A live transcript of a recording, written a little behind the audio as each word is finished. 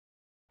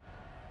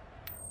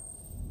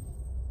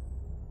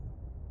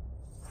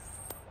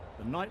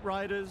The Night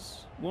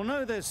Riders will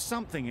know there's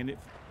something in it.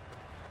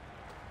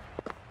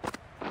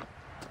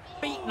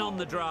 Beaten on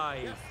the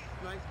drive. Yes,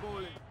 nice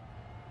bowling.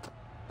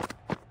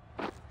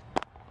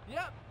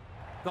 Yep.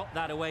 Got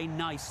that away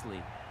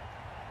nicely.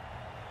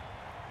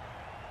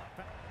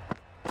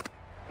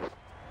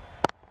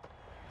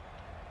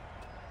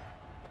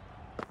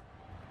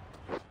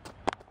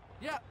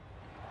 Yep.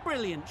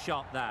 Brilliant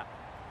shot that.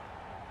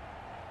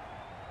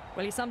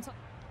 Well, he sometimes...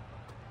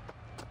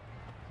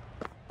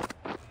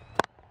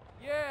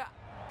 Yeah.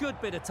 Good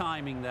bit of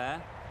timing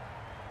there.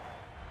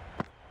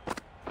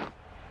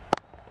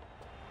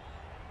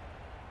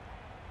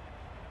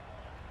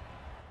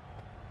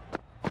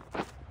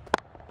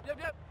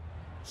 Yep.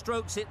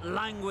 Strokes it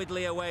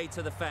languidly away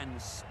to the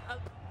fence.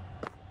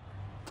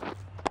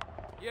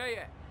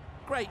 Yeah.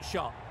 Great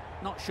shot.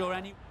 Not sure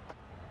any...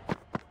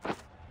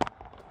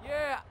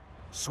 Yeah.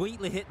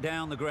 Sweetly hit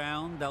down the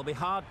ground. They'll be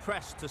hard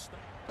pressed to stop.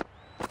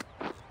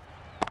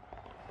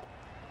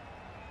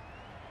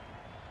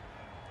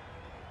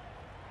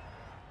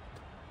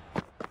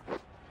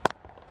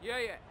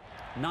 Yeah.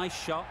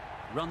 Nice shot.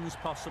 Runs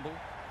possible.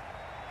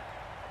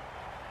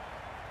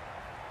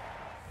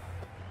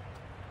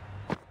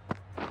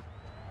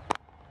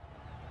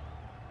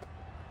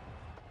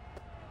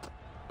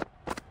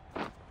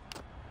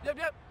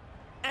 Yep.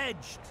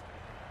 Edged.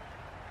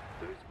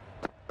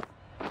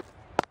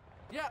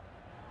 Yep.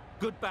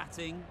 Good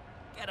batting.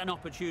 Get an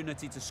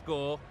opportunity to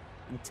score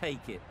and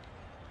take it.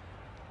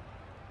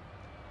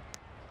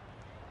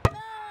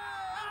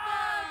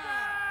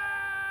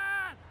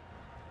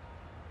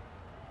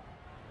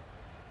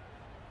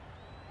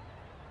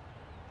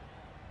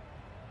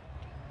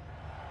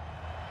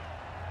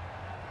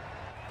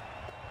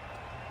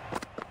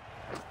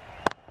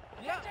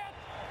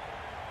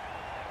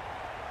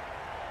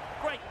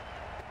 Great.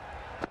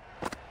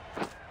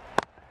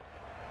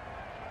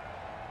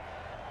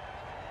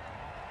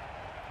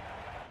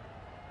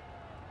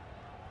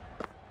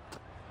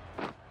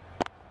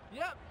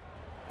 Yep.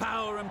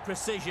 Power and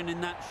precision in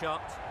that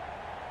shot.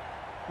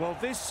 Well,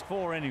 this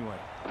for anyway.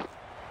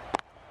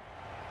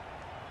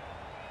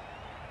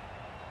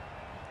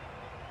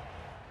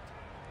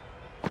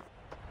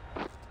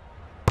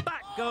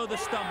 Back go the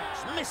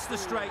stumps. Missed the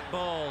straight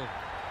ball.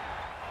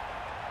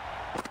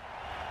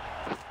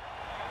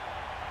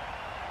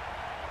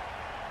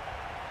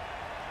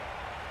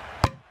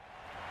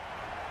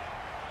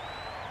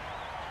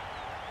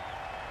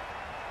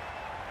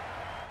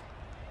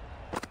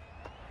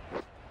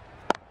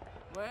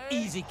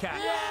 Easy catch.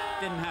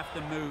 Yeah. Didn't have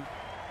to move.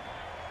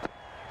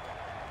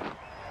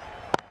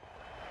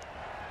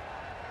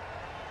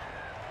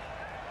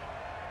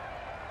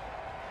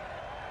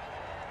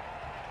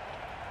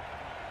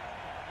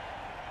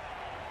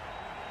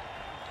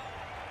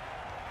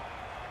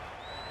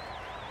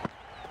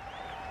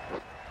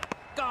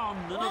 Gone.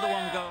 Another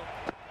one go.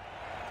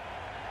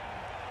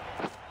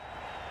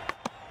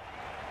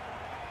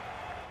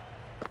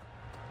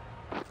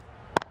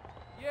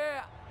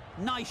 Yeah.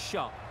 Nice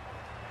shot.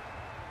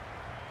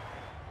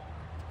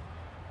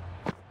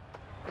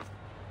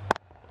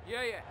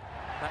 Yeah.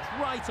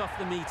 That's right off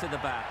the meat of the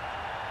bat.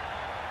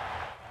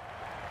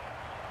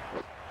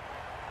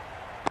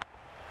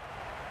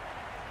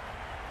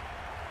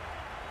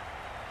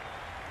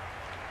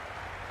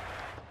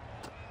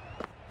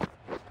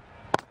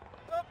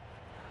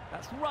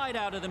 That's right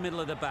out of the middle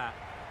of the bat.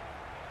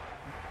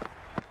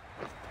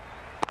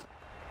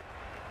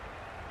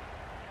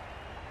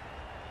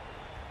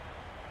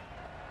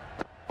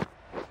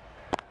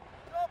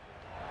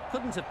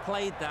 Couldn't have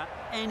played that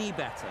any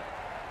better.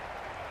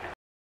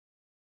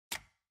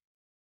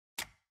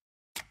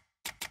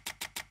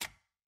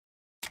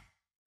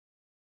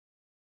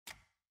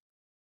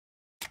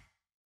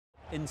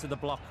 Into the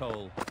block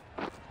hole.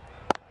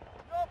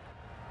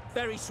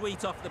 Very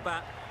sweet off the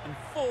bat and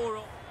 4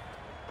 up.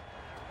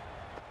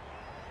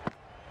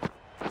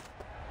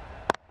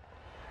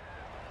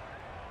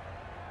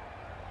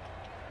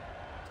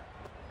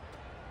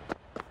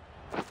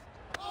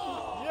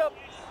 Yep.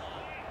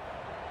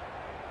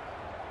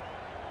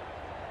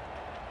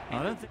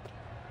 I don't think...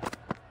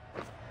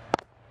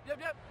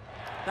 Yep.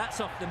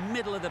 That's off the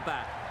middle of the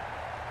bat.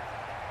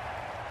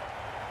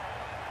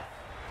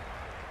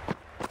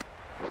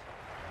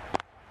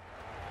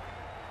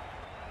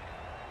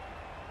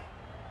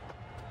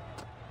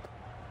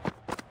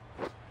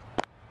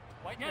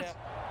 Yes.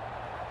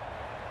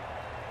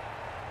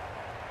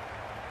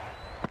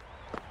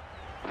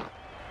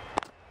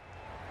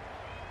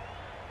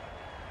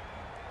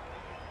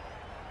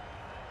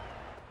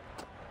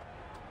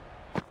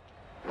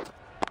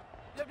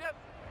 Yep.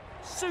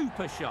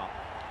 Super shot.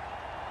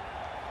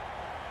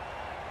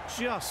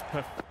 Just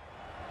perfect.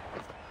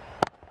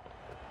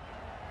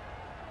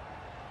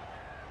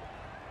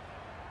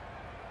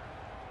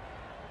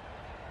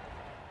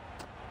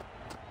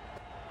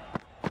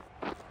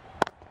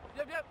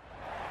 Yep.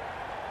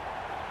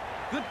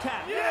 Good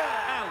catch.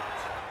 Yeah. Out.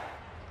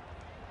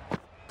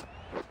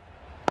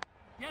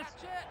 Yes.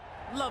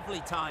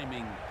 Lovely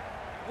timing.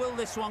 Will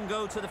this one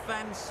go to the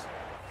fence?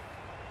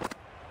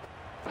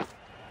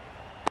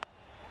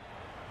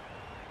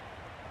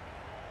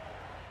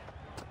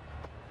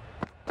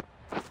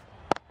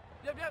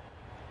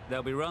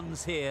 There'll be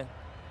runs here.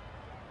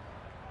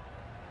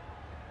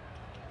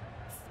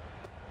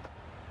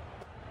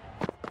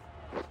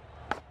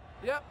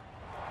 Yep.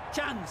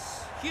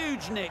 Chance.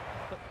 Huge nick.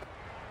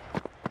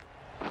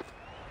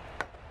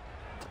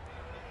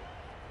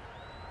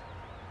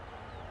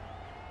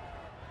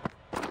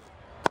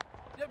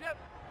 Yep.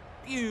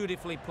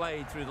 Beautifully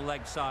played through the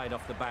leg side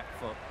off the back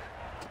foot.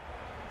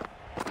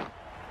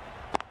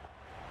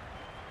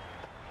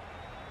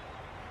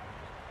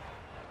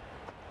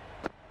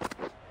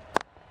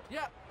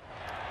 Yep.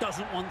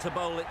 Doesn't want to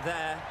bowl it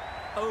there.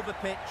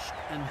 Overpitched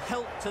and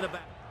helped to the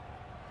back.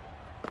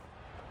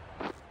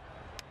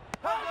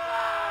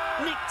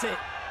 Nicked it.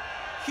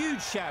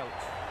 Huge shout.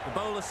 The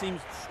bowler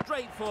seems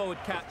straightforward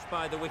catch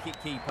by the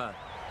wicket-keeper.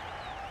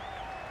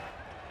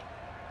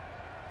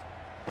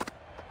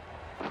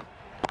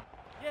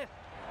 Yes.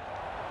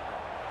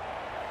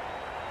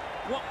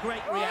 What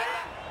great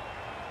reaction.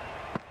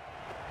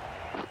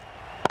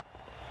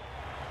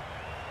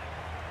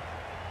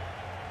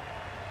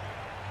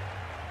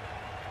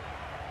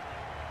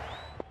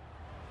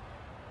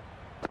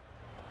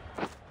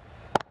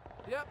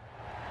 Yep.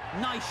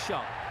 Nice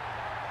shot.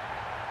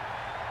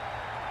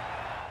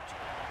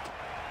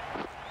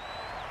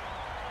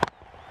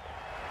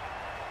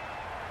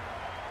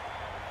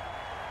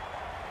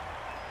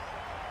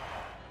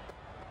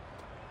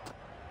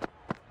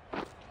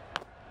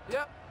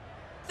 Yep.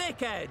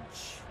 Thick edge.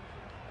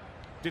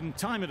 Didn't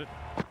time it.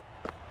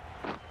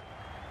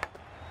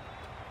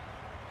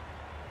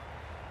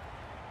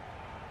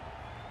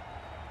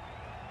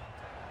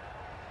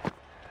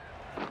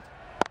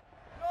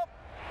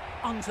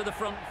 Onto the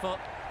front foot.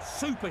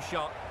 Super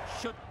shot.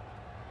 Should.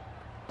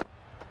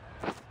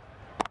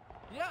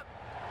 Yep.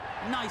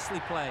 Nicely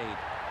played.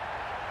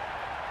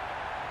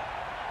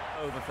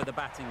 Over for the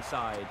batting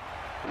side.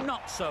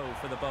 Not so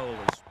for the bowlers.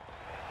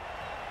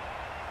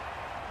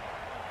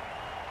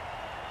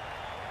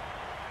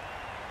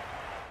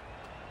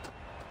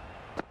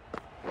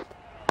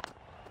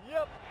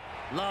 Yep.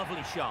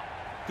 Lovely shot.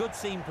 Good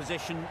seam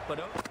position, but...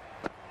 Yep.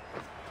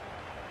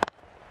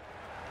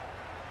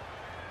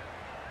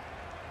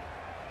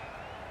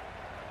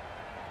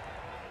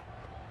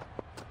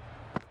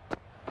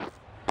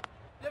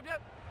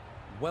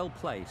 well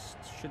placed.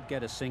 Should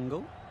get a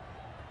single.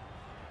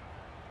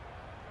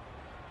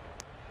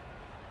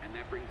 And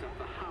that brings up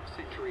the half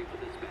century for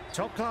this batsman.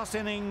 Top class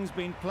innings,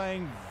 been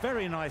playing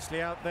very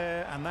nicely out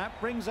there, and that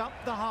brings up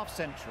the half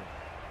century.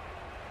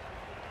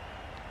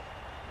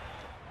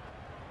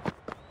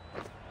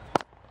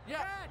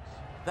 Yep.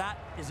 That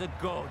is a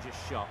gorgeous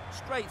shot.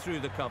 Straight through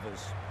the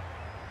covers.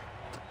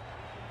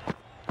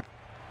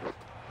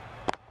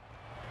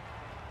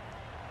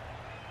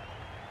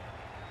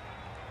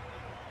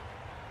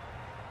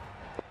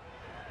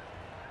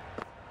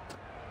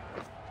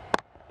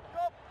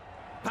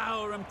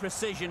 Power and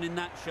precision in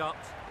that shot.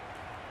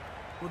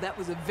 Well, that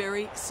was a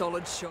very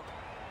solid shot.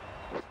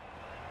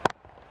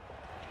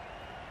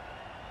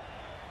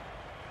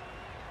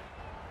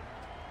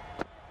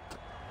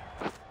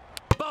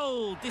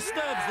 Bowl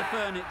disturbs the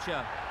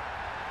furniture.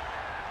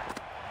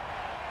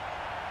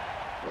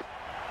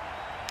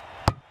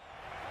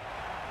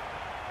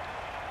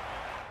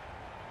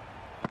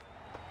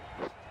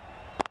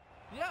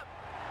 Yep.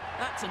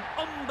 That's an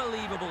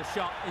unbelievable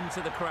shot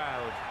into the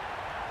crowd.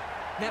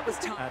 That was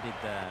time. Added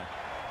there.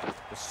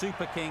 The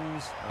Super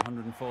Kings,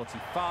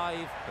 145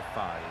 to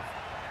 5.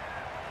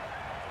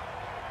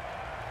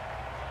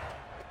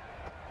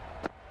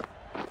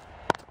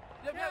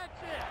 Yep.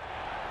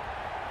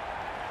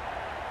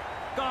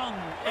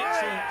 Gone.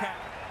 Excellent catch.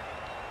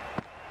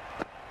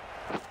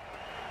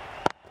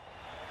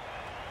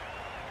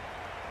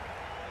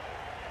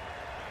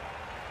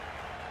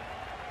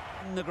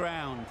 On the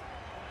ground.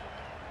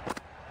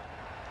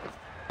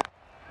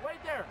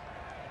 Right there.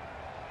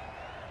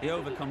 The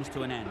over comes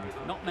to an end.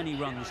 Not many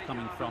runs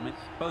coming from it.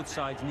 Both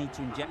sides need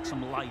to inject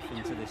some life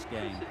into this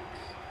game.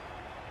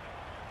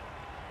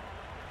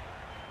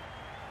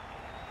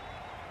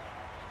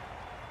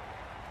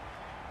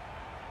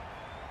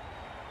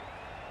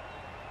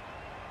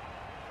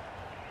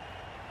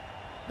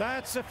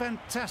 That's a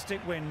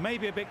fantastic win.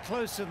 Maybe a bit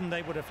closer than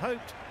they would have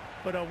hoped,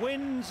 but a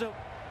win's a...